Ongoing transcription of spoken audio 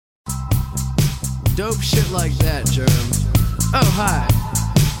Dope shit like that, Germ. Oh, hi.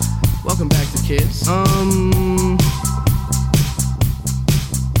 Welcome back to Kids.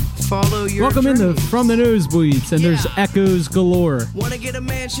 Follow your Welcome dreams. into From the Nosebleeds, and there's echoes galore. Wanna get a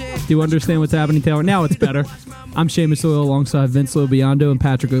mansion? Do you understand what's happening, Taylor? Now it's better. I'm Seamus Oil alongside Vince Lobiando and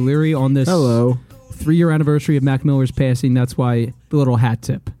Patrick O'Leary on this 3-year anniversary of Mac Miller's passing. That's why the little hat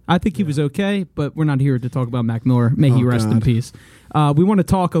tip. I think he was okay, but we're not here to talk about Mac Miller. May he rest in peace. We want to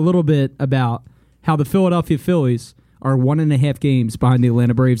talk a little bit about how the Philadelphia Phillies are 1.5 games behind the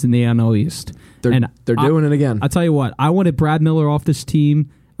Atlanta Braves in the NL East. They're doing it again. I'll tell you what, I wanted Brad Miller off this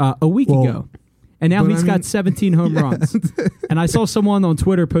team a week ago. And now he's got 17 home runs. And I saw someone on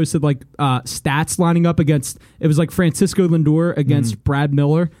Twitter posted like stats lining up against, it was like Francisco Lindor against Brad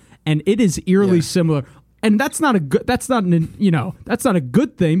Miller. And it is eerily similar. And that's not a good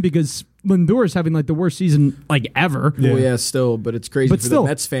thing because Lindor is having like the worst season like ever. Well, yeah, still, but it's crazy for the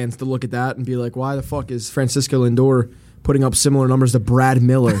Mets fans to look at that and be like, why the fuck is Francisco Lindor putting up similar numbers to Brad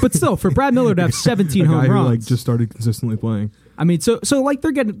Miller? But still, for Brad Miller to have 17 home runs, who, like, just started consistently playing. I mean, so like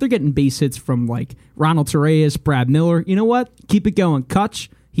they're getting base hits from like Ronald Torreyes, Brad Miller. You know what? Keep it going, Kutch.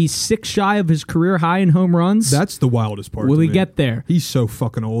 He's 6 shy of his career high in home runs. That's the wildest part. Will to he me. get there? He's so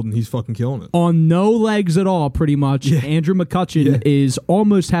fucking old and he's fucking killing it. On no legs at all, pretty much. Yeah. Andrew McCutchen is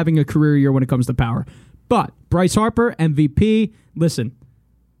almost having a career year when it comes to power. But Bryce Harper, MVP. Listen,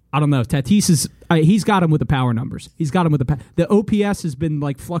 I don't know. Tatis is he's got him with the power numbers. He's got him with the OPS has been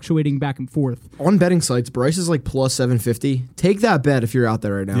like fluctuating back and forth. On betting sites, Bryce is like plus 750. Take that bet if you're out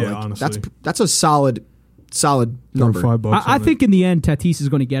there right now. Yeah, like, honestly. That's a solid number. $5 I think in the end, Tatis is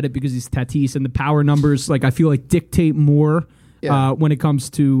going to get it because he's Tatis, and the power numbers, like I feel like, dictate more when it comes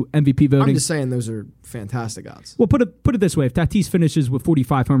to MVP voting. I'm just saying those are fantastic odds. Well, put it this way: if Tatis finishes with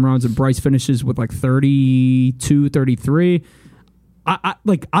 45 home runs and Bryce finishes with like 32, 33.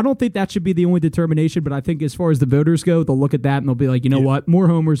 I don't think that should be the only determination, but I think as far as the voters go, they'll look at that and they'll be like, you know what, more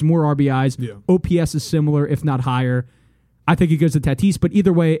homers, more RBIs, OPS is similar, if not higher. I think it goes to Tatis, but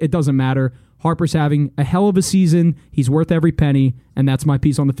either way, it doesn't matter. Harper's having a hell of a season. He's worth every penny, and that's my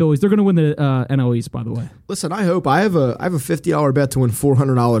piece on the Phillies. They're going to win the NL East, by the way. Listen, I hope. I have a $50 bet to win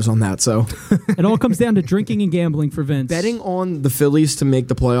 $400 on that. So it all comes down to drinking and gambling for Vince. Betting on the Phillies to make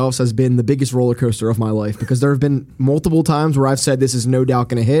the playoffs has been the biggest roller coaster of my life because there have been multiple times where I've said this is no doubt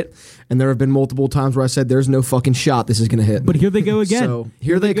going to hit, and there have been multiple times where I said there's no fucking shot this is going to hit. But here they go again. So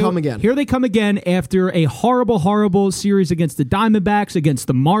here they come again. Here they come again after a horrible, horrible series against the Diamondbacks, against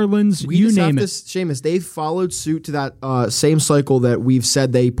the Marlins, you name it. Seamus, they've followed suit to that same cycle that we've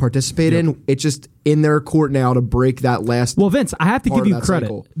said they participate in. It's just in their court now to break that last. Well, Vince, I have to give you credit.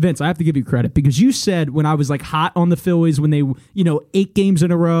 Cycle. Vince, I have to give you credit because you said when I was like hot on the Phillies when they 8 games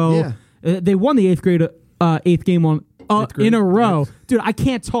in a row, they won the eighth game in a row. Dude, I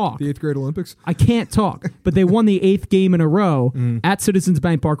can't talk. The 8th grade Olympics? I can't talk. But they won the 8th game in a row at Citizens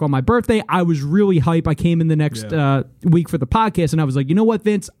Bank Park on my birthday. I was really hype. I came in the next week for the podcast, and I was like, you know what,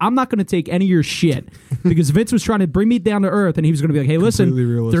 Vince? I'm not going to take any of your shit. Because Vince was trying to bring me down to earth, and he was going to be like, hey, listen,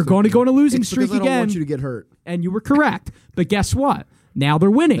 they're going to go on a losing streak again. I don't want you to get hurt. And you were correct. But guess what? Now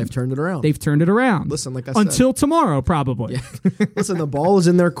they're winning. They've turned it around. Listen, like I said. Until tomorrow, probably. Yeah. Listen, the ball is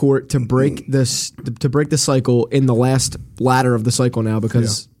in their court to break this, to break the cycle in the last ladder of the cycle now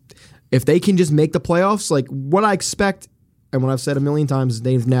because if they can just make the playoffs, like what I expect, and what I've said a million times,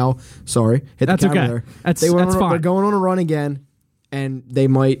 Dave now, hit that's the camera okay. there. That's fine. They're going on a run again, and they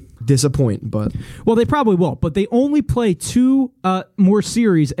might disappoint. But well, they probably will. But they only play 2 more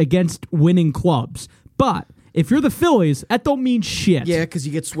series against winning clubs. But if you're the Phillies, that don't mean shit. Yeah, because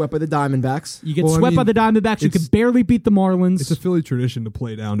you get swept by the Diamondbacks. You get swept by the Diamondbacks. You can barely beat the Marlins. It's a Philly tradition to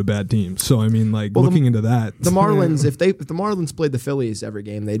play down to bad teams. So, I mean, looking into that. The Marlins, if the Marlins played the Phillies every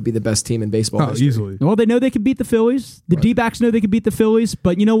game, they'd be the best team in baseball history. Easily. Well, they know they can beat the Phillies. The D-backs know they can beat the Phillies.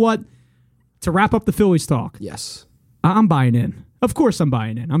 But you know what? To wrap up the Phillies talk. Yes. I'm buying in. Of course I'm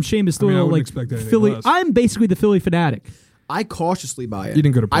buying in. I'm Seamus Doyle. I wouldn't expect anything Philly. less. I'm basically the Philly fanatic. I cautiously buy it. You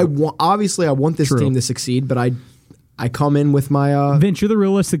didn't go to I want this team to succeed, but I come in with my Vince, you're the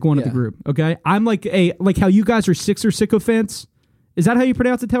realistic one of the group, okay? I'm like how you guys are Sixer sycophants. Is that how you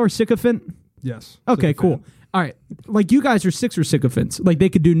pronounce it, Taylor? Sycophant? Yes. Okay, cool. All right. Like you guys are Sixer sycophants. Like they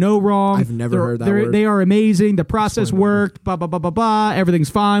could do no wrong. I've never heard that word. They are amazing. The process worked. Blah, blah, blah, blah, blah. Everything's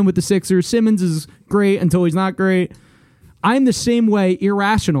fine with the Sixers. Simmons is great until he's not great. I'm the same way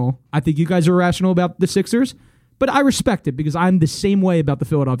irrational. I think you guys are irrational about the Sixers, but I respect it because I'm the same way about the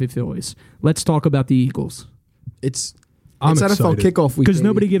Philadelphia Phillies. Let's talk about the Eagles. It's I'm NFL excited. kickoff week. Because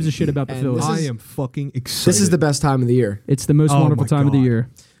nobody gives a shit about the Phillies. I am fucking excited. This is the best time of the year. It's the most wonderful time of the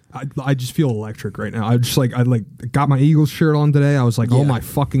year. I just feel electric right now. I got my Eagles shirt on today. I was like, oh my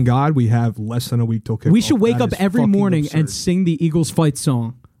fucking God, we have less than a week till kickoff. We should wake That up is every fucking morning and absurd. sing the Eagles fight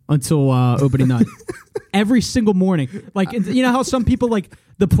song until opening night. Every single morning. Like, you know how some people, like,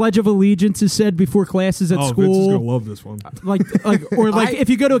 the Pledge of Allegiance is said before classes at Oh, school? Vince is gonna love this one. Like if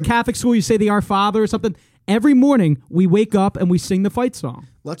you go to a Catholic school, you say the Our Father or something. Every morning, we wake up and we sing the fight song.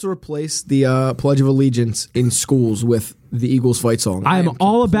 Let's replace the Pledge of Allegiance in schools with the Eagles fight song. I am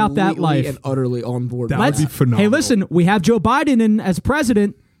all about that completely life. and utterly on board. That with would be that. phenomenal. Hey, listen, we have Joe Biden in as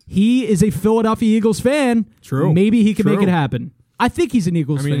president. He is a Philadelphia Eagles fan. True. Maybe he can make True. it happen. I think he's an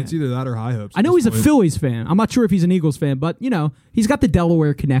Eagles I mean, fan. it's either that or high hopes. I know he's a Phillies fan. I'm not sure if he's an Eagles fan, but, you know, he's got the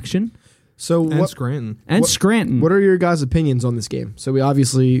Delaware connection. So and what? Scranton. And What- Scranton. What are your guys' opinions on this game? So we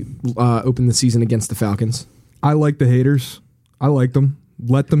obviously opened the season against the Falcons. I like the haters. I like them.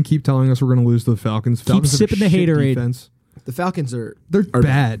 Let them keep telling us we're going to lose to the Falcons. Falcons have sipping the shit haterade. defense. The Falcons are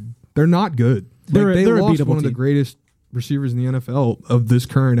Bad. They're not good. They're they a lost beatable one of the team. greatest receivers in the NFL of this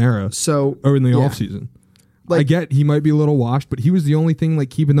current era So or in the yeah. offseason. I Like- get he might be a little washed, but he was the only thing like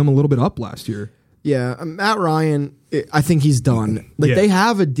keeping them a little bit up last year. Yeah, Matt Ryan. I think he's done. Like Yeah. they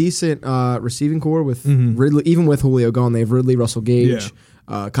have a decent receiving core with Ridley, even with Julio gone. They have Ridley, Russell Gage,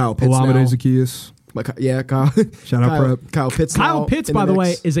 Kyle Pitts now. Olamide Zaccheaus. Kyle. Shout out Prep. Kyle Pitts. Kyle now Pitts, in by the way,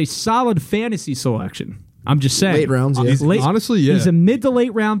 mix. is a solid fantasy selection. I'm just saying. Late rounds. Yeah. He's- honestly, yeah. He's a mid to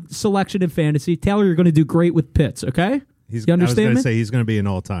late round selection in fantasy. Taylor, you're going to do great with Pitts, okay? You I was going understand to me? say he's going to be an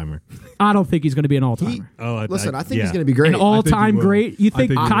all-timer. I don't think he's going to be an all-timer. Listen, I think yeah. he's going to be great. An all-time will. great? You I think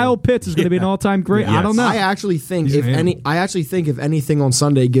think he Kyle will. Pitts is going to be an all-time great? Yeah. I don't know. I actually think He's an animal. I actually think if anything on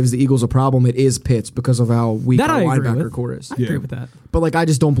Sunday gives the Eagles a problem, it is Pitts because of how weak That our I agree linebacker with. core is. I agree with that. But like, I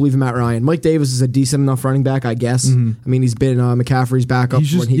just don't believe in Matt Ryan. Mike Davis is a decent enough running back, I guess. I mean, he's been McCaffrey's backup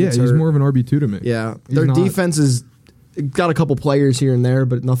He's just when he gets he's hurt. more of an RB2 to me. Yeah, He's their not- defense is got a couple players here and there,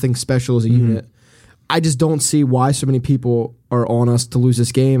 but nothing special as a unit. I just don't see why so many people are on us to lose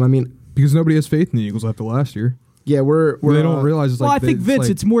this game. I mean, because nobody has faith in the Eagles after last year. yeah, we're They don't realize it's Well, like I think, Vince,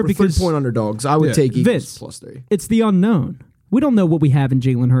 it's more we're because 3-point underdogs. I would Yeah. take Eagles Vince. +3. it's the unknown. We don't know what we have in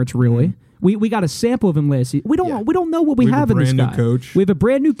Jalen Hurts, really. We got a sample of him last season. We don't know what we We have have a in this brand new guy. coach. We have a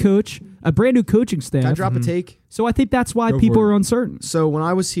brand new coach, a brand new coaching staff. Can I drop a take? So I think that's why Go people for it. are uncertain. So when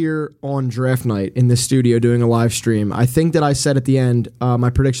I was here on draft night in this studio doing a live stream, I think that I said at the end, my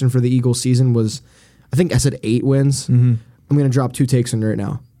prediction for the Eagles season was, I think I said 8 wins. I'm going to drop 2 takes on you right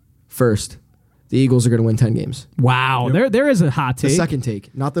now. First, the Eagles are going to win 10 games. Wow, there is a hot The take. second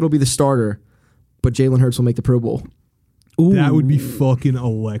take, not that it'll be the starter, but Jalen Hurts will make the Pro Bowl. Ooh, That would be fucking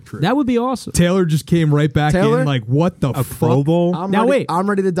electric. that would be awesome. Taylor just came right back Taylor? in like, what the A fuck? Pro Bowl? Now, wait. I'm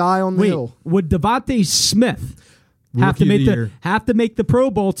ready to die on the Wait, hill. would Devontae Smith have to Rookie of make the the year. have to make the Pro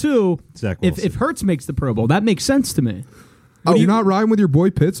Bowl too? Zach If Wilson. Hurts makes the Pro Bowl, that makes sense to me. Oh, you're not riding with your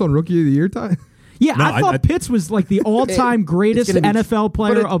boy Pitts on Rookie of the Year time? Yeah, No, I thought I- Pitts was like the all-time greatest gonna be- NFL but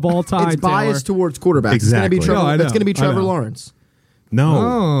player it- of all time. It's biased Taylor. towards quarterbacks. Exactly. It's going No, I know. to be I Trevor know. Lawrence. No, Oh, I don't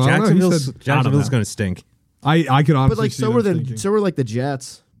know. He Jacksonville's, said- Jacksonville's going to stink. I could honestly But like see so them thinking. were like the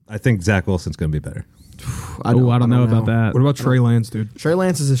Jets. I think Zach Wilson's going to be better. I don't know about that. What about Trey Lance, dude? Trey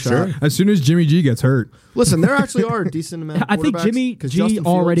Lance is a shot. Sure. As soon as Jimmy G gets hurt, Listen, there actually are a decent amount of I think quarterbacks, Jimmy 'cause G Justin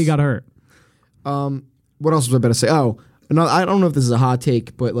already Fields- got hurt. What else was I about to say? Oh, no, I don't know if this is a hot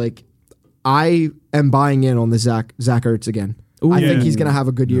take, but like I am buying in on the Zach Ertz again. I Yeah. think he's going to have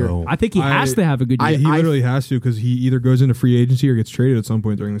a good year. No. I think he has to have a good year. he I- literally has to because he either goes into free agency or gets traded at some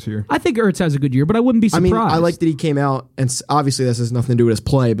point during this year. I think Ertz has a good year, but I wouldn't be I surprised. mean, I like that he came out, and obviously this has nothing to do with his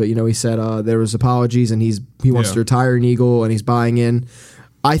play, but he said there was apologies, and he wants Yeah. to retire an Eagle, and he's buying in.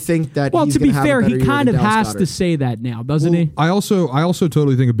 I think that. Well, he's to be gonna have a fair, better he year kind than of Dallas has Goedert. to say that now, doesn't he? I also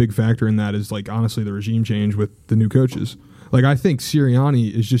totally think a big factor in that is like honestly the regime change with the new coaches. Like I think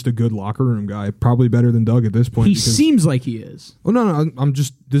Sirianni is just a good locker room guy, probably better than Doug at this point. He because- seems like he is. Oh no, I'm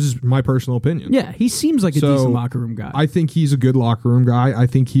just. This is my personal opinion. Yeah, he seems like a So, decent locker room guy. I think he's a good locker room guy. I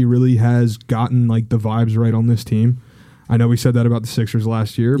think he really has gotten like the vibes right on this team. I know we said that about the Sixers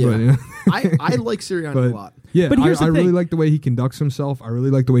last year, Yeah. but I like Sirianni but a lot. yeah, But here's I the really thing. like the way he conducts himself. I really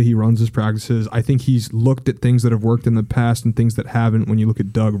like the way he runs his practices. I think he's looked at things that have worked in the past and things that haven't. When you look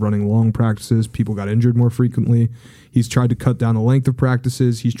at Doug running long practices, people got injured more frequently. He's tried to cut down the length of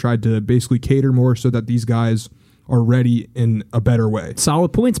practices. He's tried to basically cater more so that these guys are ready in a better way.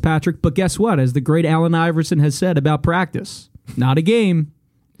 Solid points, Patrick. But guess what? As the great Allen Iverson has said about practice, not a game.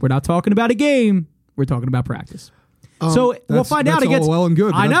 We're not talking about a game. We're talking about practice. So we'll find out that's all against. well and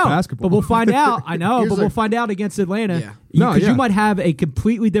good, but I that's know, basketball. but we'll find out. I know, Here's but we'll a- find out against Atlanta. Yeah. No, Because yeah. you might have a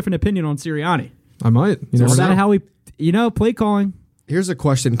completely different opinion on Sirianni. I might. You It's never all about know. how he, play calling. Here's a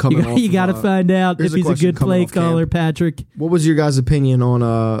question coming off. You got to find out here's if a he's a question good coming play off camp. caller, Patrick. What was your guys' opinion on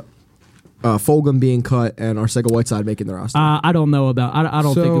Fulgham being cut and Arcega-Whiteside making the roster? I don't know about. I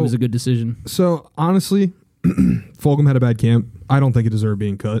don't think it So- was a good decision. So honestly, Fulgham had a bad camp. I don't think he deserved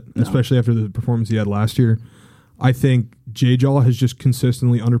being cut, especially after the performance he had last year. I think J-Jaw has just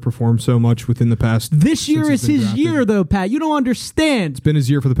consistently underperformed so much within the past. This year since is he's been his drafted. year, though, Pat. You don't understand. It's been his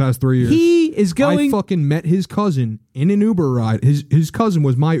year for the past 3 years. He is going. I fucking met his cousin in an Uber ride. His cousin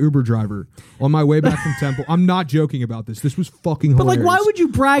was my Uber driver on my way back from Temple. I'm not joking about this. This was fucking but hilarious. like, why would you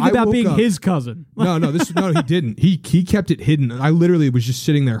brag I about woke being up- his cousin? No, he didn't. He kept it hidden. I literally was just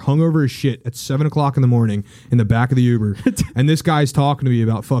sitting there, hungover as shit, at 7:00 in the morning in the back of the Uber, and this guy's talking to me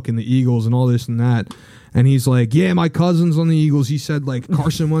about fucking the Eagles and all this and that. And he's like, yeah, my cousin's on the Eagles. He said, like,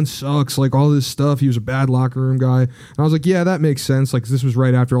 Carson Wentz sucks, like, all this stuff. He was a bad locker room guy. And I was like, yeah, that makes sense. Like, this was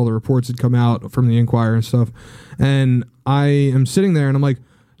right after all the reports had come out from the Inquirer and stuff. And I am sitting there, and I'm like,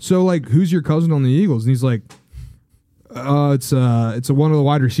 so, like, who's your cousin on the Eagles? And he's like, it's a one of the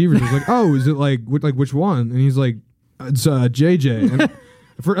wide receivers. I was like, oh, is it, like which one? And he's like, it's JJ.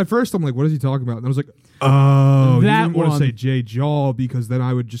 And at first, I'm like, what is he talking about? And I was like, oh, he That didn't want to one. say Jay Jaw because then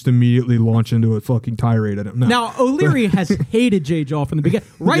I would just immediately launch into a fucking tirade at him. No. Now O'Leary has hated J. Jaw from the beginning,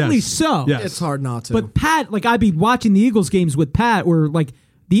 rightly Yes. so. Yes. It's hard not to. But Pat, like, I'd be watching the Eagles games with Pat, where like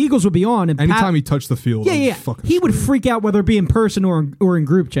the Eagles would be on, and anytime Pat, he touched the field, I was fucking he would screaming. freak out whether it be in person or in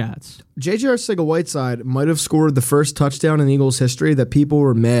group chats. J.J. Arcega-Whiteside might have scored the first touchdown in Eagles history that people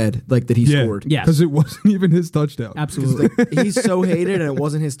were mad like that he scored. Yes. because it wasn't even his touchdown. Absolutely. Like, he's so hated and it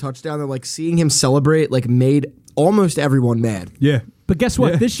wasn't his touchdown that like seeing him celebrate like made almost everyone mad. Yeah, But guess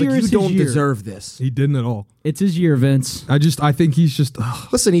what? Yeah. This Like, year you is don't his year. deserve this. he didn't at all. It's his year, Vince. I think he's just.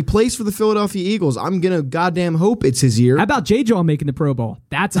 Listen, he plays for the Philadelphia Eagles. I'm gonna goddamn hope it's his year. How about J. Jaw making the Pro Bowl?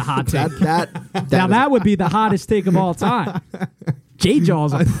 That's a hot take. Now that would be the hottest take of all time. J.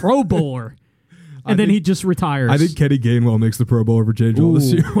 Jaw's a Pro Bowler, and then he just retires. I think Kenny Gainwell makes the Pro Bowl over J. Jaw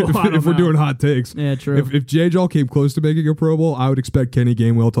this Ooh, year. I don't if we're know. doing hot takes, Yeah, true. If J. Jaw came close to making a Pro Bowl, I would expect Kenny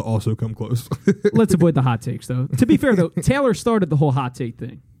Gainwell to also come close. Let's avoid the hot takes, though. To be fair, though, Taylor started the whole hot take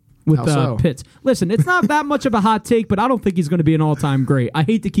thing with How so? Pitts. Listen, it's not that much of a hot take, but I don't think he's going to be an all-time great. I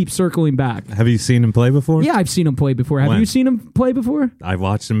hate to keep circling back. Have you seen him play before? Yeah, I've seen him play before. Have When? you seen him play before? I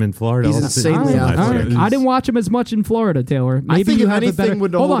watched him in Florida. He's all the insanely time. athletic. All right. I didn't watch him as much in Florida, Taylor. Maybe think you if have a anything better.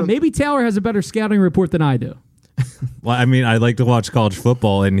 would Hold hold on, him- maybe Taylor has a better scouting report than I do. Well, I mean, I like to watch college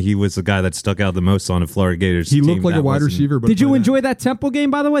football, and he was the guy that stuck out the most on a Florida Gators he team. looked like that a wide wasn't- receiver. But Did you played enjoy that Temple game,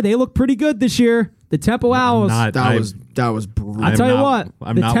 by the way? They look pretty good this year. The Temple Owls. Not- that I- was brutal. I'll I'm tell you not- what,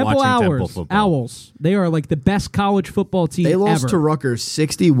 I'm the not Temple watching Temple Owls, football. Owls, they are like the best college football team They lost ever. to Rutgers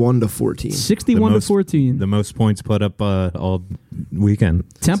 61-14. 61 to 14. The most points put up all weekend.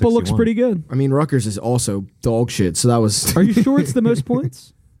 Temple looks 61. pretty good. I mean, Rutgers is also dog shit. So that was. Are you sure it's the most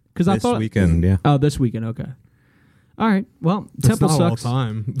points? Because I This thought weekend, yeah. Oh, this weekend. Okay. All right. Well, That's Temple not all sucks.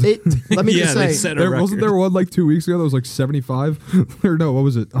 time. Let me Yeah, just they say. set a There wasn't record. there one like 2 weeks ago that was like 75 or no, what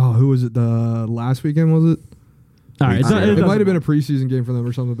was it? Oh, who was it? The last weekend was it? All right. It It might have been a preseason game for them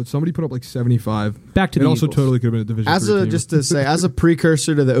or something, but somebody put up like 75. Back to It the also Eagles. totally could have been a Division As III a team. just to say, as a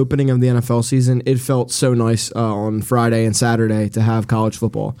precursor to the opening of the NFL season, it felt so nice on Friday and Saturday to have college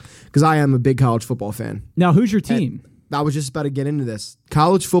football because I am a big college football fan. Now, who's your team? I was just about to get into this.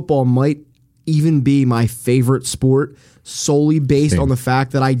 College football might even be my favorite sport solely based Same. on the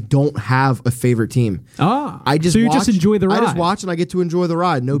fact that I don't have a favorite team. I just so you watch, just enjoy the ride. I just watch and I get to enjoy the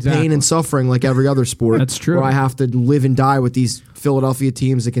ride. No Exactly. pain and suffering like every other sport. That's true. Where I have to live and die with these Philadelphia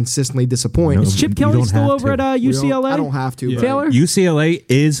teams that consistently disappoint. No. Is Chip You Kelly don't still have over to. at UCLA? I don't have to. Yeah. but Taylor? UCLA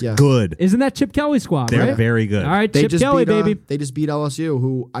is Yes. good. Isn't that Chip Kelly squad? They're right? very good. All right, They Chip just Kelly, beat, baby. They just beat LSU,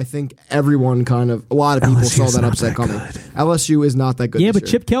 who I think everyone a lot of people saw LSU is that not upset that coming. good. LSU is not that good. Yeah, this but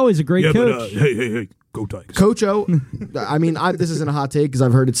year. Chip Kelly's a great coach. hey, go Tigers. Coach O, I mean, this isn't a hot take because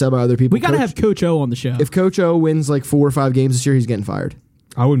I've heard it said by other people. We got to have Coach O on the show. If Coach O wins like 4 or 5 games this year, he's getting fired.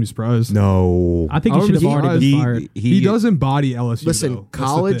 I wouldn't be surprised. No. I think he I should have wouldn't be already been surprised. fired. He does embody LSU. Listen, though.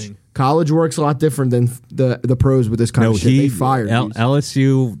 That's the thing. college works a lot different than the pros with this kind No, of shit. They fired these.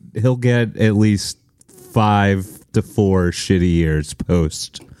 LSU. He'll get at least 5 to 4 shitty years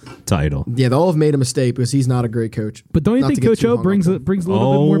post title. Yeah, they'll have made a mistake because he's not a great coach. But don't you Not think to get Coach too O hung brings up a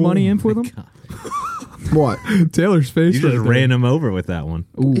little bit more money in for them? What? Taylor's face. You just right there. ran him over with that one.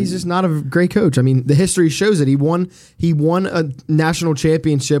 He's just not a great coach. I mean, the history shows it. He won a national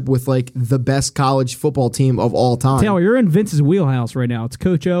championship with like the best college football team of all time. Taylor, you're in Vince's wheelhouse right now. It's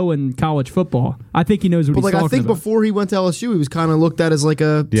Coach O and college football. I think he knows what But he's like talking I think about. before he went to LSU, he was kind of looked at as like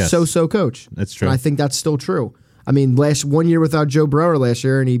a Yes. so-so coach. That's true. And I think that's still true. I mean, 1 year without Joe Burrow last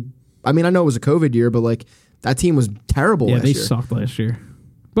year, and I know it was a COVID year, but like That team was terrible Yeah, last they year. sucked last year.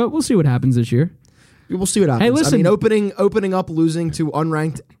 But we'll see what happens this year. We'll see what happens. listen. I mean, opening up, losing to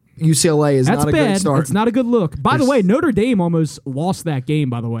unranked UCLA is That's not a bad. great start. It's not a good look. By the way, Notre Dame almost lost that game,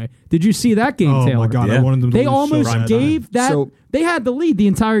 by the way. Did you see that game, Oh Taylor? my god, Yeah. I wanted them to They lose so almost bad. gave that. So- they had the lead the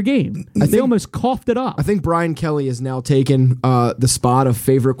entire game. They almost coughed it up. I think Brian Kelly has now taken the spot of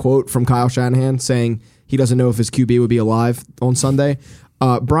favorite quote from Kyle Shanahan, saying he doesn't know if his QB would be alive on Sunday.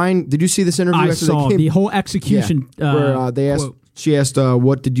 Brian, did you see this interview I after saw the game? the whole execution. where they asked. quote. She asked,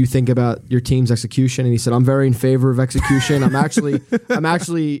 "What did you think about your team's execution?" And he said, "I'm very in favor of execution. I'm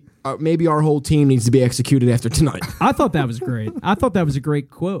actually, maybe our whole team needs to be executed after tonight." I thought that was great. I thought that was a great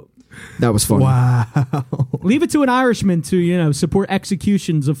quote. That was funny. Wow. Leave it to an Irishman to support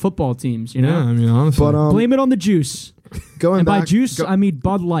executions of football teams. Yeah, I mean honestly. But Blame it on the juice. going And by back, juice, I mean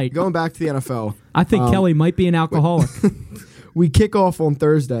Bud Light. going back to the NFL, I think Kelly might be an alcoholic. we kick off on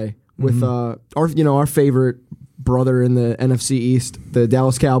Thursday with our favorite brother in the NFC East, the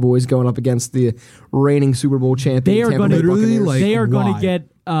Dallas Cowboys, going up against the reigning Super Bowl champion. They are Tampa going Bay to Literally, Buccaneers. like, they are going why? to get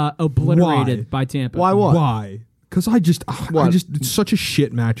obliterated Why? by Tampa. Why what? Why? Because it's such a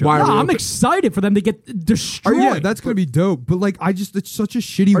shit matchup. Why No, are we I'm open- excited for them to get destroyed. Yeah, that's gonna be dope. But it's such a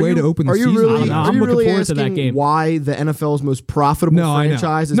shitty way to open the Are you season. really? I don't know. Are I'm you looking really forward to asking that game. why the NFL's most profitable No, I know.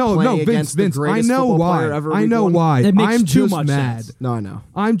 franchise is No, playing Vince, against the greatest I know football why. player ever? I week know one? why. It makes I'm too just much mad. sense. No, I know.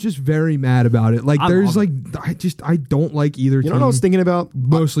 I'm just very mad about it. Like I there's love like I don't like either You team. know what I was thinking about?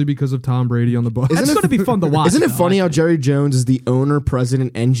 Mostly because of Tom Brady on the Bucs. That's going to be fun to watch. Isn't it though. funny how Jerry Jones is the owner,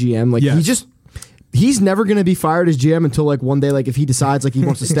 president, and GM? Like Yes. he's never going to be fired as GM until like one day, like if he decides like he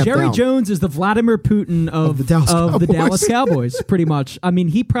wants to step Jerry down. Jones is the Vladimir Putin of the Dallas Cowboys. Dallas Cowboys, pretty much. I mean,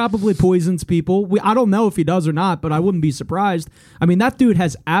 he probably poisons people. I don't know if he does or not, but I wouldn't be surprised. I mean, that dude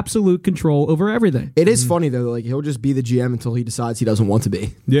has absolute control over everything. It is funny though, like he'll just be the GM until he decides he doesn't want to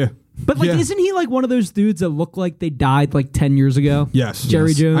be. Yeah. But like, Yeah. isn't he like one of those dudes that look like they died like 10 years ago? Yes. Jerry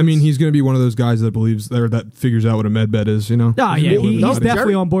yes. Jones. I mean, he's going to be one of those guys that believes or that figures out what a med bed is, you know? Oh, yeah, Well, he's no, definitely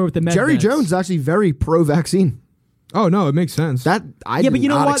Jerry- on board with the med Jerry beds. Jones is actually very pro-vaccine. Oh, no, it makes sense. That I Yeah, did but you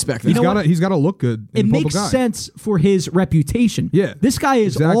know not what? expect You that. know He's got to look good. It in the makes public eye. sense for his reputation. Yeah, This guy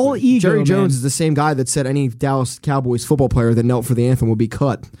is exactly. all ego, Jerry man. Jones is the same guy that said any Dallas Cowboys football player that knelt for the anthem would be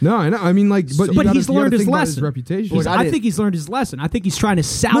cut. No, I know. I mean, like, but, you But gotta, he's you gotta learned his think about lesson. reputation. He's- Look, I I didn't- think he's learned his lesson. I think he's trying to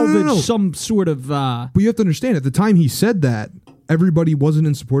salvage no. some sort of. But you have to understand, at the time he said that, everybody wasn't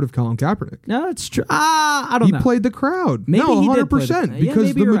in support of Colin Kaepernick. No, it's true. I don't He know. played the crowd. Maybe no, he did 100%. play the- yeah, because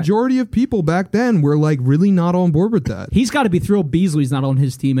maybe the you're right. majority of people back then were like really not on board with that. He's got to be thrilled Beasley's not on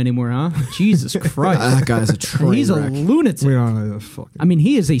his team anymore, huh? Jesus Christ. That guy's a train He's a wreck. lunatic. Fucking, I mean,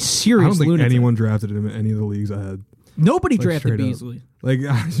 he is a I serious don't think lunatic. anyone drafted him in any of the leagues I had. Nobody Like, drafted straight up. Beasley. Like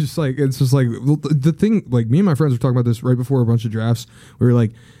it's just like well, the thing. Like me and my friends were talking about this right before a bunch of drafts. We were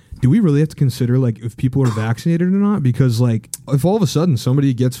like, do we really have to consider like if people are vaccinated or not? Because like if all of a sudden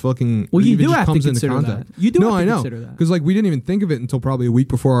somebody gets fucking Well, you even do just have to comes into consider contact. that. You do no, have to I know. consider that. Because like we didn't even think of it until probably a week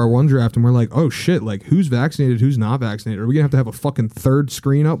before our one draft, and we're like, oh shit, like who's vaccinated, who's not vaccinated? Are we gonna have to have a fucking third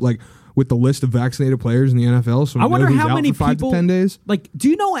screen up like with the list of vaccinated players in the NFL? So we I wonder know who's how out many for 5 people. to 10 days. Like, do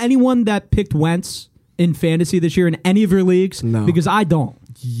you know anyone that picked Wentz in fantasy this year in any of your leagues? No. Because I don't.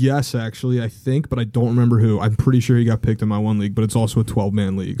 Yes, actually, I think, but I don't remember who. I'm pretty sure he got picked in my one league, but it's also a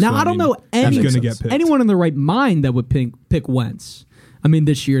 12-man league. Now, so, I don't mean, know he's any, going to get picked. anyone in the right mind that would pick Wentz. I mean,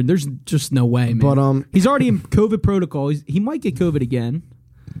 this year, there's just no way, man. But, he's already in COVID protocol. He might get COVID again.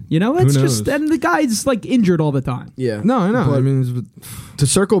 You know, it's just, knows? and the guy's like injured all the time. Yeah. No, I know. But I mean, it's, to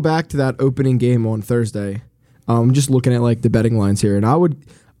circle back to that opening game on Thursday, I'm just looking at like the betting lines here, and I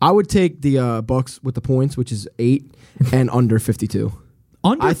would take the Bucks with the points, which is 8 and under 52.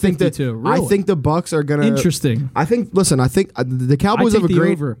 Under I think 52, that really? I think the Bucks are gonna. Interesting. I think. Listen, I think the Cowboys I have a take the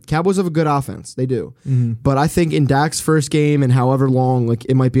great. over. Cowboys have a good offense. They do. But I think in Dak's first game and however long, like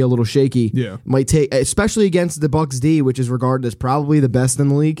it might be a little shaky. Yeah. It might take, especially against the Bucks D, which is regarded as probably the best in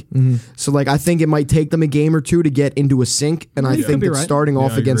the league. So like I think it might take them a game or two to get into a sync, and I You could think be that right. starting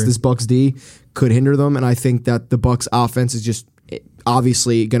off I against agree. this Bucks D could hinder them, and I think that the Bucks offense is just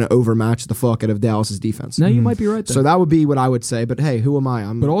obviously going to overmatch the fuck out of Dallas's defense. No, you might be right there. So that would be what I would say. But hey, who am I?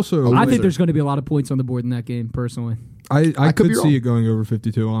 but also, I think there's going to be a lot of points on the board in that game, personally. I could could be see wrong. it going over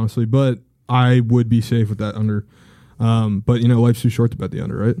 52, honestly, but I would be safe with that under. But life's too short to bet the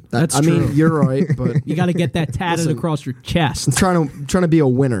under, right? That's I true. mean, you're right, but You got to get that tatted Listen. across your chest. I'm trying to be a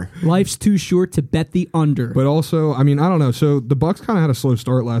winner. Life's too short to bet the under. But also, I mean, I don't know. So the Bucks kind of had a slow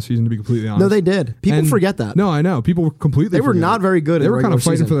start last season, to be completely honest. No, they did. People And- forget that. No, I know. People completely. They were forget not it. very good They in were kind regular of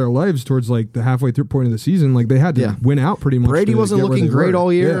fighting season. for their lives towards like the halfway through point of the season. Like they had to Yeah. win out pretty much. Brady to wasn't get where looking they great were.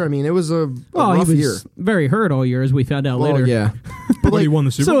 all year. Yeah. I mean, it was a well, he rough was year. very hurt all year, as we found out Well, later. yeah. But he won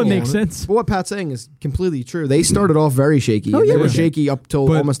the Super So Bowl. it makes on sense. But what Pat's saying is completely true. They started off very shaky. Oh, and yeah. They were Yeah. shaky up till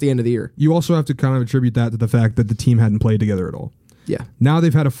But- almost the end of the year. You also have to kind of attribute that to the fact that the team hadn't played together at all. Yeah. Now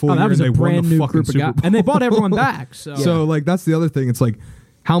they've had a full Oh, year that was and a they won brand the new fucking group of Super guys, Bowl. and they brought everyone back. So, So like that's the other thing. It's like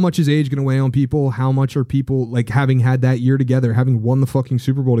how much is age going to weigh on people? How much are people like having had that year together, having won the fucking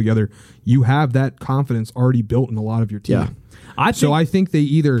Super Bowl together? You have that confidence already built in a lot of your team. Yeah. I think they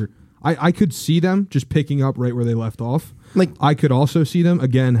either I could see them just picking up right where they left off. Like- I could also see them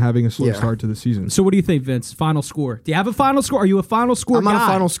again having a slow Yeah. start to the season. So what do you think, Vince? Final score? Do you have a final score? Are you a final score I'm guy? not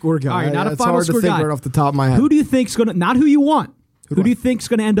a final score guy. All right, not a It's final hard score to think guy. right off the top of my head. Who do you think's going to, not who you want, who do do I- you think's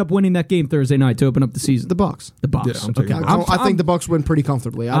going to end up winning that game Thursday night to open up the season? The Bucks. The Bucks. Yeah, I'm taking okay. the Bucks. I think the Bucks win pretty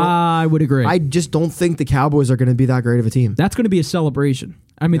comfortably. I would agree. I just don't think the Cowboys are going to be that great of a team. That's going to be a celebration.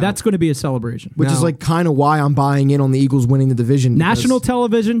 I mean, that's going to be a celebration. Which is Now- like kind of why I'm buying in on the Eagles winning the division. because- National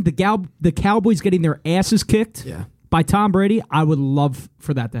television, the Cowboys getting their asses kicked Yeah. by Tom Brady. I would love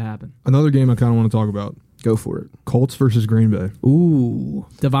for that to happen. Another game I kind of want to talk about: Go for it. Colts versus Green Bay. Ooh,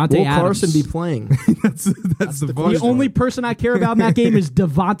 Devontae Will Adams. Carson be playing? that's the the funny only part. person I care about in that game is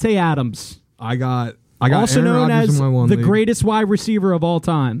Devontae Adams, I got also Aaron known Rodgers as in my one the league. greatest wide receiver of all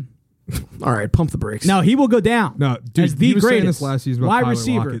time. All right, pump the brakes. No, he will go down. No, dude, as the he was saying greatest this last season about wide Tyler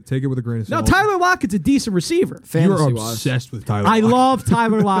receiver. Lockett. Take it with a grain of No, salt. Tyler Lockett's a decent receiver. You're fantasy-wise. obsessed with Tyler. I Lockett. love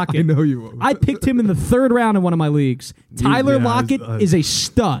Tyler Lockett. I know you. I picked him in the third round in one of my leagues. Tyler yeah, Lockett it's- is a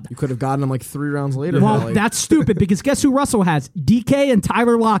stud. You could have gotten him like 3 rounds later. Well, probably. that's stupid because guess who Russell has? DK and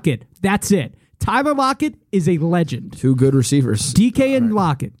Tyler Lockett. That's it. Tyler Lockett is a legend. 2 good receivers. DK and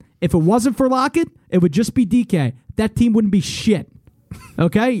Lockett. If it wasn't for Lockett, it would just be DK. That team wouldn't be shit.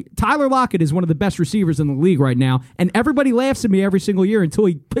 Okay? Tyler Lockett is one of the best receivers in the league right now, and everybody laughs at me every single year until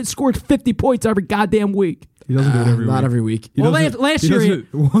he scores 50 points every goddamn week. He doesn't do it every Not week. every week. He Well, does it- last he year does he- it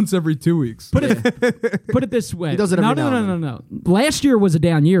once every 2 weeks. Put it this way. He does it every no, now and no. Last year was a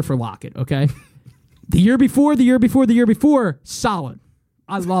down year for Lockett, okay? The year before, solid.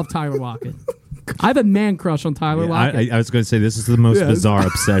 I love Tyler Lockett. I have a man crush on Tyler Lockett. I was going to say this is the most bizarre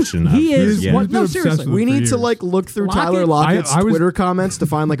obsession. He is Yeah. one- He's been no, obsessed seriously. with We it for need to years. like look through Lockett- Tyler Lockett's I was- Twitter comments to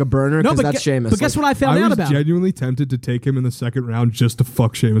find like a burner No, because but that's gu- Seamus. but guess what I found I out was about? genuinely tempted to take him in the second round just to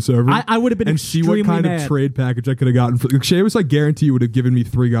fuck Seamus over. I would have been and see what extremely kind mad. of trade package I could have gotten. Seamus, I guarantee you, would have given me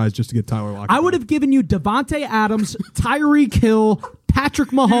 3 guys just to get Tyler Lockett. I would have given you Devontae Adams, Tyreek Hill, Patrick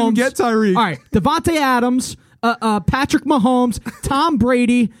Mahomes. get Tyreek. All right, Devontae Adams, Patrick Mahomes, Tom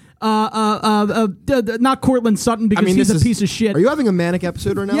Brady, not Cortland Sutton because he's a piece of shit. Are you having a manic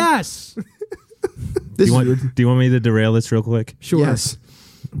episode right now? Yes. This Do is you want me to derail this real quick? Sure. Yes.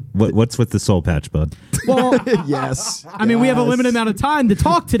 What's with the soul patch, bud? Well, Yes. I mean, we have a limited amount of time to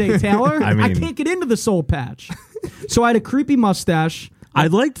talk today, Taylor. I mean- can't get into the soul patch. So I had a creepy mustache. I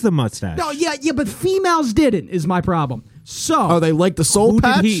liked the mustache. No, yeah, but females didn't, is my problem. So, Oh, they like the soul Who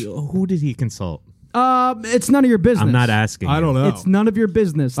patch? who did he consult? it's none of your business. I'm not asking. I don't you. know. It's none of your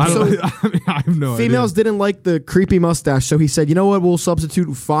business. I, don't, I, mean, I have no Females idea. didn't like the creepy mustache, so he said, "You know what? We'll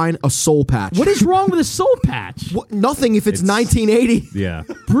substitute fine a soul patch." What is wrong with a soul patch? What? Nothing if it's It's- 1980. Yeah,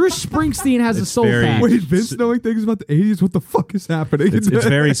 Bruce Springsteen has a It's soul very- patch. Wait, Vince knowing things about the 80s? What the fuck is happening? it's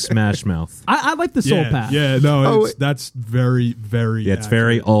very Smash Mouth. I like the soul yeah, patch. Yeah, no, Oh, that's very, very. Yeah, it's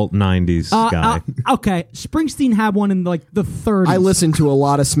very alt '90s guy. Okay, Springsteen had one in like the 30s. I listened to a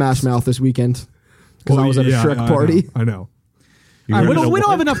lot of Smash Mouth this weekend because I was at a Shrek party. I know. You All right, remember we the-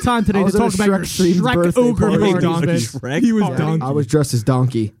 don't have enough time today I to was at talk a about your Shrek themed Shrek birthday ogre party. parties, Donkey. Vince. Shrek He was party. donkey. I was dressed as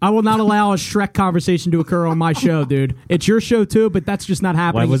Donkey. I will not allow a Shrek conversation to occur on my show, dude. It's your show too, but that's just not Why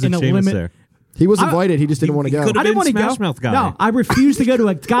happening wasn't in a Seamus limit. there? He was I- invited. He just didn't want to he go. could've I didn't been want to go. Smash Mouth guy. No, I refused to go to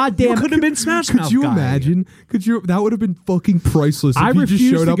a goddamn. Could have been Smash Mouth Could you guy. imagine? That would have been fucking priceless. If I he just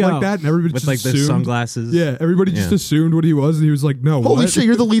refuse showed to up go. like that and everybody With just like the assumed. sunglasses. Yeah, everybody just Yeah. assumed what he was, and he was like, "No, Holy what? shit!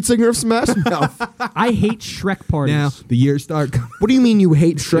 You're the lead singer of Smash Mouth. I hate Shrek parties. Now the years start. What do you mean you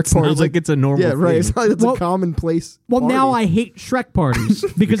hate Shrek It's parties? not like it's a normal. yeah, right. It's thing. not like it's Well- a commonplace. Well, party. now I hate Shrek parties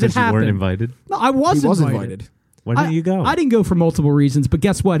because because it you happened. weren't invited. No, I was he was invited. invited. Why didn't you go? I didn't go for multiple reasons, but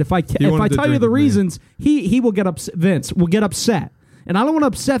guess what? If I wanted tell to you drink the with me. reasons, he will get upset. Vince will get upset, and I don't want to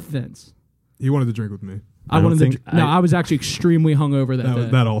upset Vince. He wanted to drink with me. I don't wanted think to. No, I was actually extremely hungover that day.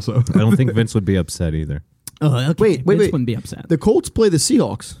 That also. I don't think Vince would be upset either. Oh, okay. Wait, Vince wait. wouldn't be upset. The Colts play the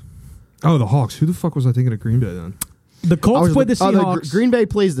Seahawks. Oh, the Hawks. Who the fuck was I thinking of Green Bay then? The Colts play the Seahawks. Green Bay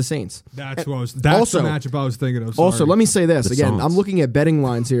plays the Saints. That's the Also- matchup I was thinking of. Also, sorry. let me say this The again. Saints. I'm looking at betting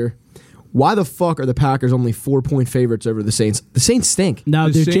lines here. Why the fuck are the Packers only 4-point favorites over the Saints? The Saints stink. No,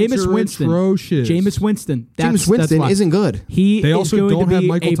 The dude, Saints Jameis are Winston. atrocious. Jameis Winston. Jameis Winston isn't good. He They is also going don't to have be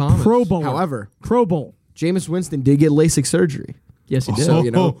Michael a Thomas. Pro Bowl. However, Pro Bowl. Jameis Winston did get LASIK surgery. Yes, he did. So,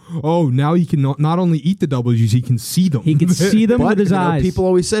 you know. Now he can not only eat the W's, he can see them. He can see them But with his you know, eyes. people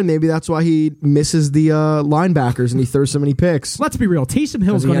always said maybe that's why he misses the linebackers and he throws so many picks. Let's be real. Taysom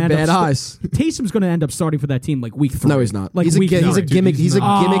Hill's 'Cause he going to had end bad up. eyes. Taysom's going to end up starting for that team like week 3. No, he's not. Like he's a week he's a three. gimmick. He's He's a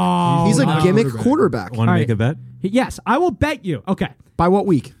not. gimmick. He's a no. gimmick quarterback. Want to All make right. a bet? Yes, I will bet you. Okay. By what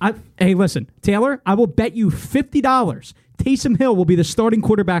week? Hey, listen, Taylor, I will bet you $50 Taysom Hill will be the starting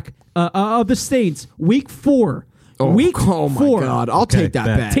quarterback of the Saints week 4. Week 4. my God! I'll Okay, take that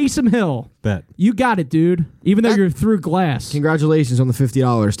bet. bet. Taysom Hill. Bet. You got it, dude. Even though you're through glass. Congratulations on the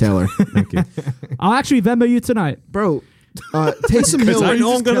 $50, Taylor. Thank you. I'll actually Venmo you tonight. Bro, Taysom Hill. I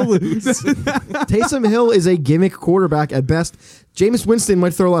know I'm going to lose. Taysom Hill is a gimmick quarterback at best. Jameis Winston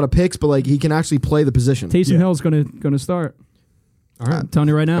might throw a lot of picks, but like he can actually play the position. Taysom Hill's going to start. All right. I'm telling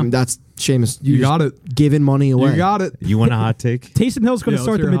you right now. I mean, that's Seamus. You just got it. Giving money away. You got it. You want a hot take? Taysom Hill's going to Yeah,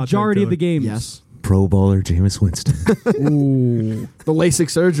 start let's the hear a hot take, majority of the Taylor. games. Yes. Pro bowler Jameis Winston. Ooh. The LASIK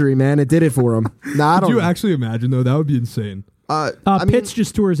surgery, man, it did it for him. Nah, I Could don't you know. actually imagine though? That would be insane. I mean, Pitts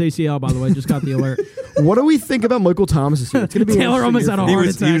just tore his ACL, by the way. Just got the alert. what do we think about Michael Thomas this year? It's going to be Taylor an almost interesting had a year heart for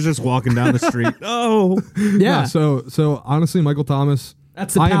him. attack. He was just walking down the street. Oh. Yeah. So honestly, Michael Thomas.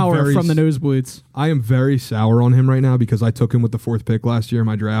 That's the I am power very from the nosebleeds. I am very sour on him right now because I took him with the 4th pick last year in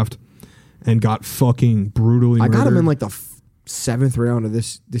my draft and got fucking brutally I got him murdered. in like the 7th round of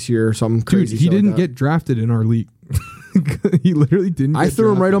this year or something Dude, crazy. he shit like didn't that. get drafted in our league. He literally didn't. I get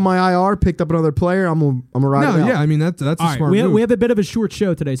threw him right drafted. on my IR, picked up another player. I'm gonna ride it No, out. yeah, I mean that's a All right, smart we move. have a bit of a short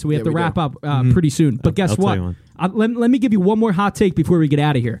show today, so we have Yeah, to we wrap do. up pretty soon. But guess I'll tell what? you one. Let me give you one more hot take before we get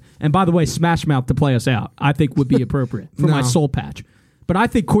out of here. And by the way, Smash Mouth to play us out, I think would be appropriate for my No. soul patch. But I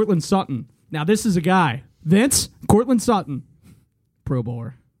think Cortland Sutton. Now this is a guy, Vince Cortland Sutton, Pro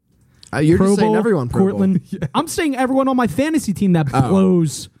Bowler. You're Pro just saying Bowl, everyone Pro Bowl. Cortland. I'm saying everyone on my fantasy team that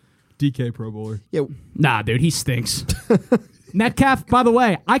blows. DK Pro Bowler. Yeah, Nah, dude, he stinks. Metcalf, by the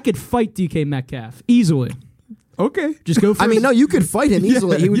way, I could fight DK Metcalf easily. Okay, Just go for I mean, no, you could fight him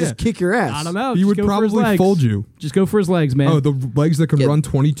easily. He would yeah. just kick your ass. I don't know. he just would go for his probably legs. fold you. Just go for his legs, man. Oh, the legs that can Yeah. run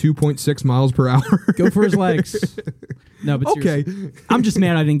 22.6 miles per hour. Go for his legs. No, but Okay. seriously. I'm just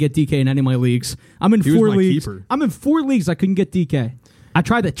mad I didn't get DK in any of my leagues. I'm in He was 4 my leagues. keeper. I'm in 4 leagues. I couldn't get DK. I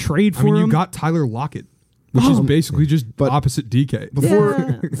tried to trade for I mean, him. you got Tyler Lockett, which is basically just but- opposite DK.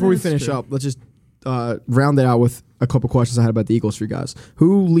 Before we that's finish true. up, let's just round it out with a couple questions I had about the Eagles for you guys.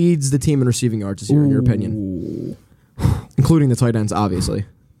 Who leads the team in receiving yards this year, in your opinion? Including the tight ends, obviously.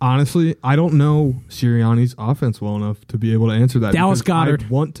 Honestly, I don't know Sirianni's offense well enough to be able to answer that. Dallas because Goedert.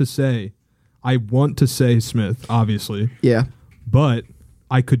 I want to say Smith, obviously, Yeah. but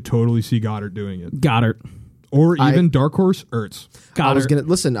I could totally see Goddard doing it, Goddard. or I- even dark horse Ertz. I was Goddard. gonna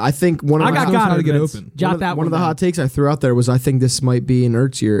listen. I think one of I my got knows how Goddard. to get Vince. open. Jot that one of the down. hot takes I threw out there was I think this might be an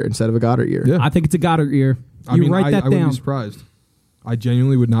Ertz year instead of a Goddard year. Yeah. I think it's a Goddard year. I You mean, write that I wouldn't down. be surprised. I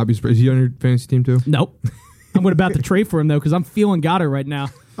genuinely would not be surprised. Is he on your fantasy team too? Nope. I'm about to trade for him, though, because I'm feeling Goddard right now.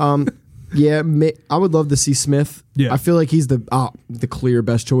 Yeah, I would love to see Smith. Yeah. I feel like he's the clear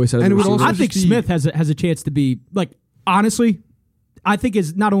best choice out of And the it would receivers. also I think just be- Smith has a chance to be, like, honestly, I think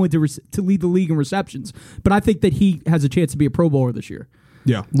is not only to lead the league in receptions, but I think that he has a chance to be a Pro Bowler this year.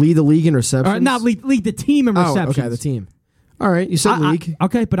 Yeah. lead the league in receptions. Or not lead the team in Oh, receptions. okay, the team. All right, you said league.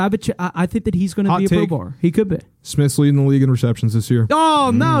 Okay, but I think that he's going to Hot be a Pro take. Bowler. He could be. Smith's leading the league in receptions this year.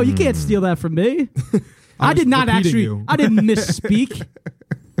 Oh no, you can't steal that from me. I was did not repeating actually. you. I didn't misspeak.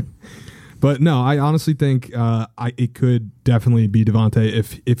 But no, I honestly think it could definitely be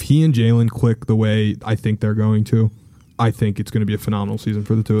Devontae. If he and Jalen click the way I think they're going to, I think it's going to be a phenomenal season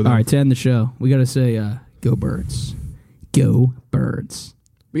for the two of them. All right, to end the show, we got to say, "Go Birds, go Birds."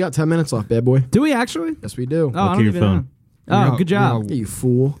 We got 10 minutes left, bad boy. Do we actually? Yes, we do. Oh, I Look at don't your even phone. know. Oh, good job. Yeah, you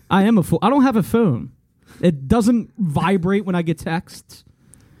fool. I am a fool. I don't have a phone. It doesn't vibrate when I get texts.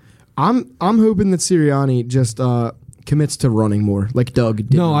 I'm hoping that Sirianni just commits to running more, like Doug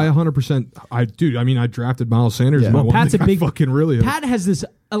did. No, I 100%. I drafted Miles Sanders. Yeah. in my Well, one Pat's league. a big I fucking really hope. Pat has this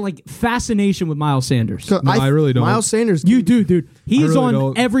like fascination with Miles Sanders. So No, I really don't. Miles Sanders. You do, dude. He's really on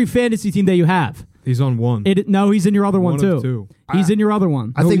don't. every fantasy team that you have. He's on one. No, he's in your other one, One of too. two. He's in your other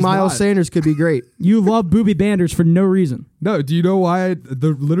one. I think he's Miles not. Sanders could be great. You love Booby Banders for no reason. No, do you know why?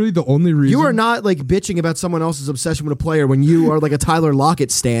 Literally the only reason You are not like bitching about someone else's obsession with a player when you are like a Tyler Lockett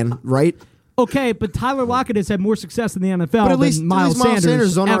stan, right? Okay, but Tyler Lockett has had more success in the NFL But at least than Miles Sanders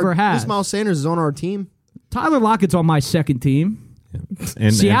is on ever our, at has. least Miles Sanders is on our team. Tyler Lockett's on my second team.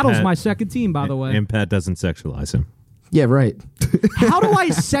 And Seattle's Pat- my second team, by the way. And Pat doesn't sexualize him. Yeah, right. How do I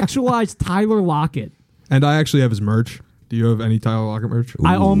sexualize Tyler Lockett? And I actually have his merch. Do you have any Tyler Lockett merch?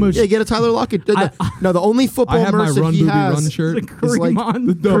 I almost Yeah, get a Tyler Lockett. No, the only I football have my merch that Run he Booby has Run shirt. the Kareem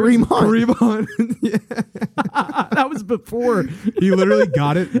Hunt. Kareem Hunt. Kareem Hunt. That was before. He literally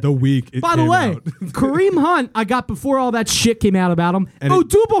got it the week it By the came way, out. Kareem Hunt, I got before all that shit came out about him. And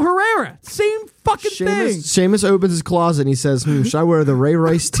Odubel Herrera, same fucking thing. Seamus opens his closet and he says, should I wear the Ray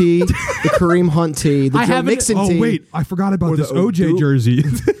Rice tee, the Kareem Hunt tee, the I Joe haven't- Mixon Oh tee? wait, I forgot about Or the this OJ Odubel- jersey.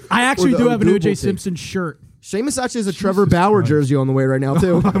 I actually Or the do have an Odubel OJ thing. Simpson shirt. Seamus actually has a Trevor Bauer jersey on the way right now,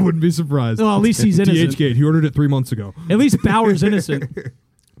 too. I wouldn't be surprised. Well, at least he's innocent. DHgate. He ordered it 3 months ago. At least Bauer's innocent.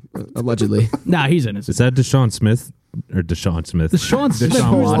 Allegedly. Nah, he's innocent. Is that Deshaun Smith or Deshaun Smith? Deshaun Smith. Deshaun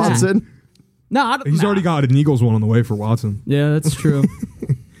Who's that? Watson. No, I don't, He's nah. already got an Eagles one on the way for Watson. Yeah, that's true.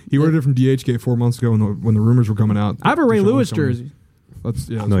 He ordered it from DHgate 4 months ago when the rumors were coming out. I have a Ray Deshaun Lewis was coming. jersey. That's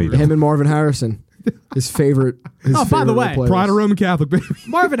No, what you we're- Him and Marvin Harrison. His favorite. Oh, by the way, Pride of Roman Catholic, baby.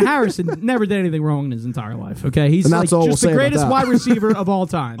 Marvin Harrison never did anything wrong in his entire life. Okay, he's And like that's all just we'll the say about greatest that. wide receiver of all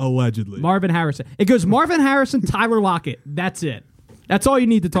time. Allegedly. Marvin Harrison. It goes Marvin Harrison, Tyler Lockett. That's it. That's all you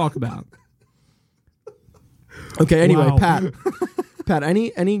need to talk about. Okay, anyway, Wow. Pat,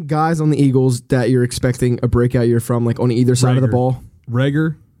 any guys on the Eagles that you're expecting a breakout year from, like on either side of the Rager. ball?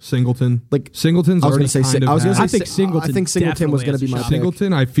 Rager, Singleton. Like, Singleton's I was already going to say, kind of I was going had- to say, I think Singleton I think Singleton was going to be definitely my has a pick.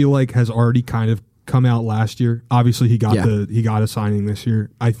 Singleton, I feel like has already kind of come out last year. Obviously, he got Yeah. he got a signing this year.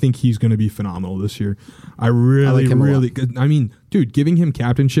 I think he's going to be phenomenal this year. I really, like him a lot. really. I mean, dude, giving him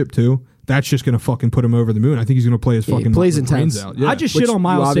captainship too. That's just going to fucking put him over the moon. I think he's going to play his Yeah, he fucking plays brains intense. out. Yeah. I just Which shit on you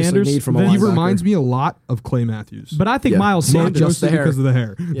Miles obviously Sanders. need from a Vince, he linebacker. reminds me a lot of Clay Matthews, but I think Yeah. Miles Not Sanders. just mostly the hair. because of the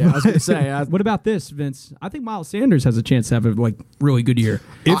hair. Yeah, I was going to say. What about this, Vince? I think Miles Sanders has a chance to have a really good year.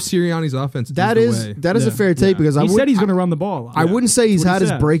 If Sirianni's offense that is is the way, a fair take because He said he's going to run the ball. a lot. I wouldn't say he's That's what had he his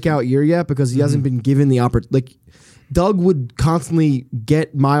said. breakout year yet because he hasn't been given the opportunity. Like, Doug would constantly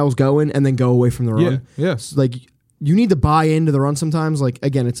get Miles going and then go away from the run. yeah, yes. Like, you need to buy into the run sometimes. Like,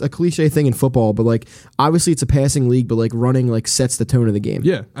 again, it's a cliche thing in football, but like, obviously it's a passing league, but like running like sets the tone of the game.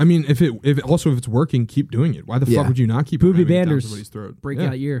 Yeah, I mean, if it's working, keep doing it. Why the Yeah. fuck would you not keep Boobie ramming it down Banders somebody's throat? breakout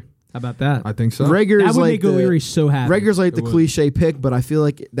Yeah, year. How about that? I think so. Rager That is would like make O'Leary so happy. Rager's like the It would. cliche pick, but I feel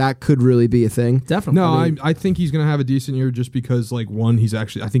like that could really be a thing. Definitely. No, I think he's going to have a decent year just because, like, one, I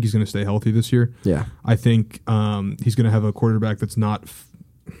think he's going to stay healthy this year. Yeah. I think he's going to have a quarterback that's not.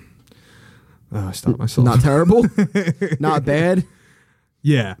 I stopped myself. Not terrible, not bad.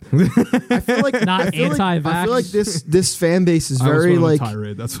 yeah. I feel like Not I feel like- anti-vax. I feel like this fan base is I almost very went on a like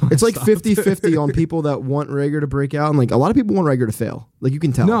tirade. That's why it's I like stopped. 50-50 on people that want Rager to break out, and like a lot of people want Rager to fail. Like you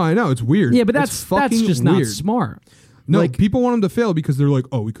can tell. No, I know it's weird. yeah, but It's that's fucking just weird. not smart. No, Like- people want him to fail because they're like,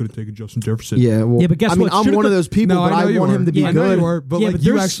 oh, we could have taken Justin Jefferson. Yeah, well, Yeah, but guess I mean, what? I'm Should've one of got- those people, No, but I know I you want are. him to be I know good. you are, but Yeah, like but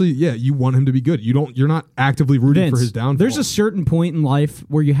you there's- actually, you want him to be good. You're not actively rooting Vince, for his downfall. there's a certain point in life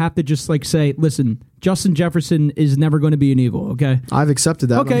where you have to just like say, listen, Justin Jefferson is never going to be an Eagle, okay? I've accepted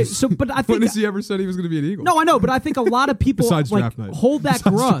that. Okay, I'm- so but I when think has he ever said he was going to be an Eagle? no, I know, but I think a lot of people Besides like draft night. hold that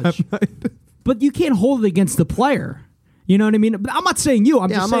Besides grudge, draft night. but you can't hold it against the player. You know what I mean? But I'm not saying you.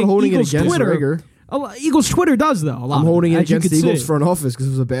 I'm Yeah, just I'm not saying holding it Eagles against Twitter. Rager. Eagles Twitter does though. A lot I'm of holding it as you against the can Eagles see. front office because it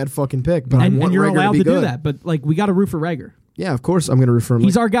was a bad fucking pick. But I and want you're Rager allowed to, be to do good. that. But like, we got to root for Rager. Yeah, of course I'm going to root for him.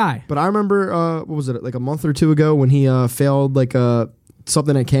 He's Like, our guy. but I remember what was it like a month or two ago when he failed like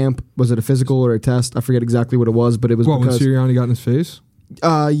something at camp. Was it a physical or a test? I forget exactly what it was, but it was What, when because Sirianni got in his face?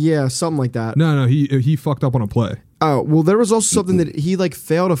 yeah, something like that. No, he fucked up on a play. Oh, well, there was also something that he like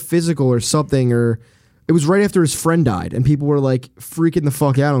failed a physical or something, or it was right after his friend died, and people were like freaking the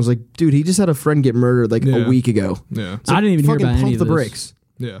fuck out. I was like, dude, he just had a friend get murdered like Yeah. a week ago. Yeah, So I didn't even hear fucking about any pump of the this. brakes.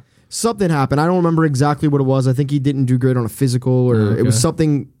 yeah. Something happened. I don't remember exactly what it was. I think he didn't do great on a physical, or Okay. it was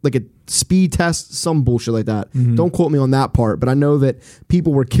something like a speed test, some bullshit like that. Mm-hmm. Don't quote me on that part, but I know that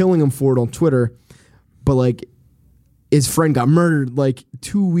people were killing him for it on Twitter. But like, his friend got murdered like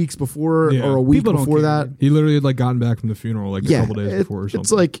 2 weeks before Yeah. or a week People don't before care. that. He literally had like gotten back from the funeral like a couple days before or something.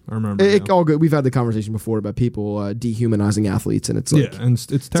 It's like I remember. it yeah. all good. We've had the conversation before about people dehumanizing athletes, and it's like yeah, and it's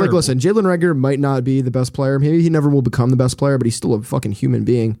it's like terrible. listen, Jalen Rager might not be the best player. Maybe he never will become the best player, but he's still a fucking human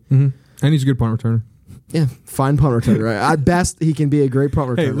being. Mm-hmm. And he's a good punt returner. Yeah, fine punt returner. Right? At best, he can be a great punt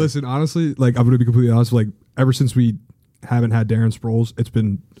returner. Hey, listen, honestly, like I'm gonna be completely honest. Like ever since we haven't had Darren Sproles, it's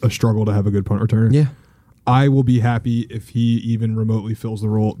been a struggle to have a good punt returner. Yeah. I will be happy if he even remotely fills the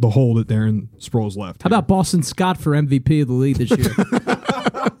hole that Darren Sproles left. How about Boston Scott for MVP of the league this year?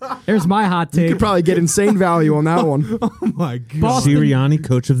 There's my hot You take. could probably get insane value on that one. oh my god, Boston, Sirianni,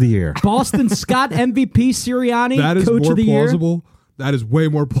 coach of the year. Boston Scott MVP Sirianni that is coach more of the year. plausible That is way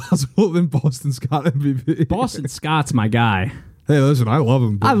more plausible than Boston Scott MVP. Boston Scott's my guy. Hey, listen, I love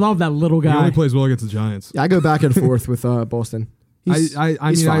him. but I love that little He guy. only plays well against the Giants. Yeah, I go back and forth with Boston. He's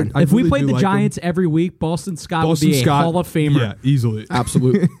fine. If we really played do the like him. Giants every week, Boston Scott Boston would be Scott, a Hall of Famer. Yeah, easily.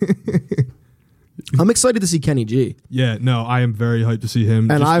 Absolutely. I'm excited to see Kenny G. Yeah, no, I am very hyped to see him.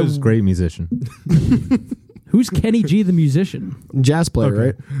 And just I- 'cause- Great musician. Who's Kenny G, the musician? Jazz player,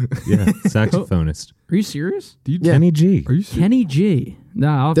 Okay. right? Yeah, saxophonist. Are you serious? do you, Yeah. Kenny G. Are you serious? Kenny G. No,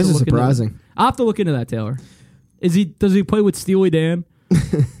 I'll have This to is look into that. surprising. I'll have to look into that, Taylor. Does he play with Steely Dan?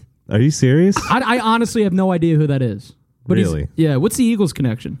 Are you serious? I honestly have no idea who that is. But he's- Really? Yeah. What's the Eagles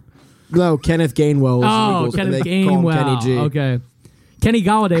connection? No, Kenneth Gainwell. Is the Oh, Eagles, and Kenneth they call him Gainwell. Kenny G. Okay. Kenny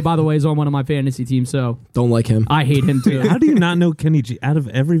Galladay, by the way, is on one of my fantasy teams, so Don't like him. I hate him too. How do you not know Kenny G out of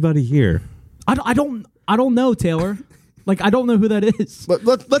everybody here? I don't know, Taylor. Like, I don't know who that is.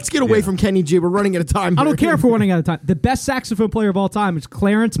 Let's get away from Kenny G. We're running out of time. I don't here. care if we're running out of time. The best saxophone player of all time is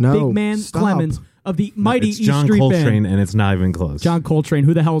Clarence No, Big Man stop. Clemens of the mighty It's East John Street Coltrane, Band. and it's not even close. John Coltrane.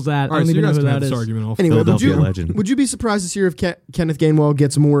 Who the hell's that? All I right, don't so you even know guys who can have that this is. argument off. Anyway, Philadelphia legend. would you be surprised to hear if Kenneth Gainwell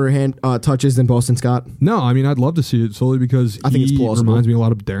gets more hand touches than Boston Scott? No, I mean, I'd love to see it solely because I think it's he plausible. reminds me a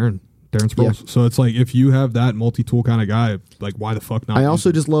lot of Darren Sproles. So it's like, if you have that multi-tool kind of guy, like, why the fuck not? I use also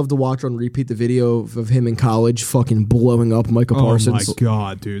him? just love to watch on repeat the video of him in college fucking blowing up Michael Oh Parsons, my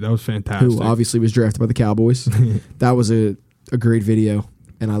god, dude, that was fantastic. who obviously was drafted by the Cowboys. That was a great video,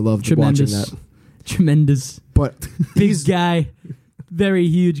 and I loved watching Tremendous. that. Tremendous. But Big he's guy. Very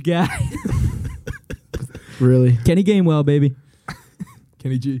huge guy. really Kenny Gainwell, baby.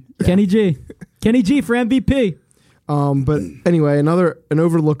 Kenny G. Kenny G. Kenny G for MVP. But anyway, an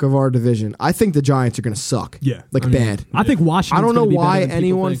overlook of our division. I think the Giants are going to suck. Yeah, like I mean, bad. I think Washington. I don't know why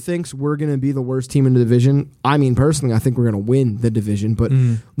anyone think. thinks we're going to be the worst team in the division. I mean, personally, I think we're going to win the division. But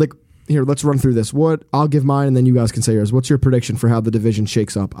like, here, let's run through this. I'll give mine, and then you guys can say yours. What's your prediction for how the division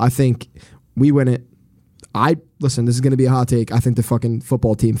shakes up? I think we win it. Listen. This is going to be a hot take. I think the fucking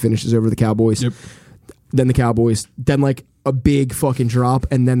football team finishes over the Cowboys. Yep. Then the Cowboys. Then like a big fucking drop,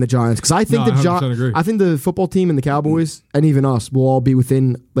 and then the Giants. Because I think No, I 100% agree. I think the football team and the Cowboys, and even us, will all be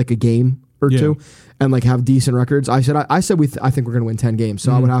within like a game or two, and like have decent records. I said I think we're going to win 10 games.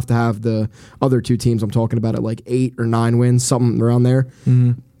 So I would have to have the other two teams I'm talking about at like 8 or 9 wins, something around there.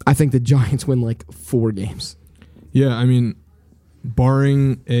 I think the Giants win like 4 games. Yeah, I mean,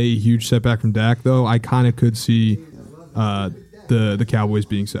 barring a huge setback from Dak, though, I kind of could see the Cowboys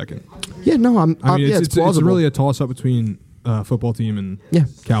being second. Yeah, no, I mean, it's it's plausible. really a toss-up between football team and Yeah.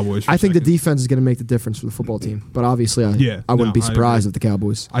 Cowboys. for I think the second. defense is going to make the difference for the football team, but obviously, I wouldn't no, be I surprised agree. if the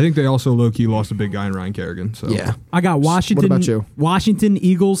Cowboys. I think they also low-key lost a big guy in Ryan Kerrigan. So Yeah, I got Washington. What about you? Washington,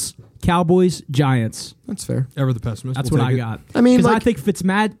 Eagles, Cowboys, Giants. that's fair. Ever the pessimist. That's we'll what I take it. got. I mean, because I like- think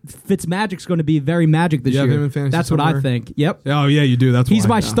Fitzmagic's going to be very magic this You have year. him in fantasy That's what I somewhere? think. Yep. Oh yeah, you do. That's He's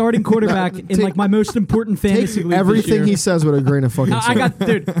why. my starting quarterback in like my most important fantasy Take league. everything this year. he says with a grain of fucking I salt. got,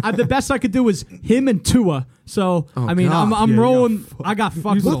 dude. The best I could do was him and Tua. So I mean, God. I'm Yeah, you rolling. got I got fucked.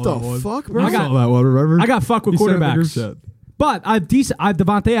 You with saw What the that one. fuck, You bro? I got- saw that one, remember? I got fucked with He said it in the group quarterbacks. chat. But I have decent. I have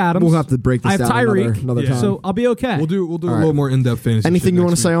Devontae Adams. We'll have to break this I have down Tyreek. another Yeah. time. So I'll be okay. We'll do All a right. little more in-depth fantasy. Anything shit you want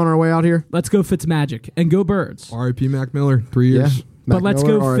to next say on our way out here? Let's go Fitzmagic and go Birds. week. R.I.P. Mac Miller, 3 years. Yeah. But Mac let's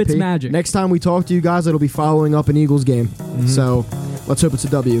Miller, go RIP. Fitzmagic. Next time we talk to you guys, it'll be following up an Eagles game. So let's hope it's a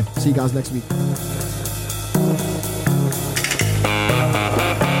W. See you guys next week.